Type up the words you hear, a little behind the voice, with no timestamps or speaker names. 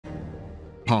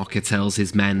Parker tells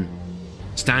his men,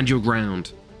 "Stand your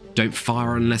ground, don't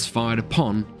fire unless fired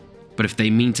upon, but if they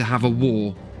mean to have a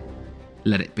war,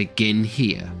 let it begin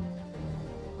here."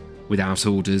 Without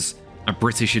orders, a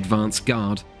British advance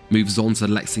guard moves on to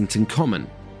Lexington Common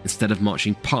instead of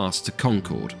marching past to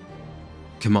Concord.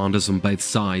 Commanders on both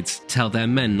sides tell their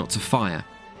men not to fire,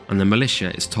 and the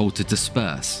militia is told to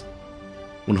disperse.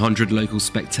 100 local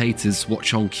spectators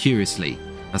watch on curiously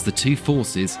as the two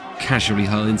forces casually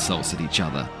hurl insults at each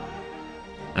other.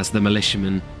 As the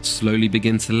militiamen slowly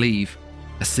begin to leave,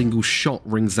 a single shot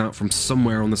rings out from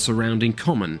somewhere on the surrounding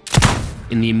common.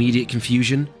 In the immediate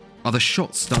confusion, other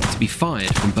shots start to be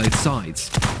fired from both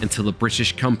sides until the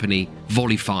British company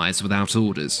volley fires without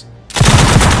orders.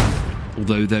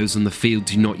 Although those on the field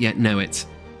do not yet know it,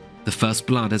 the first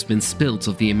blood has been spilt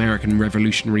of the American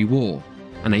Revolutionary War,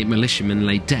 and 8 militiamen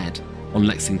lay dead on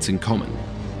Lexington Common.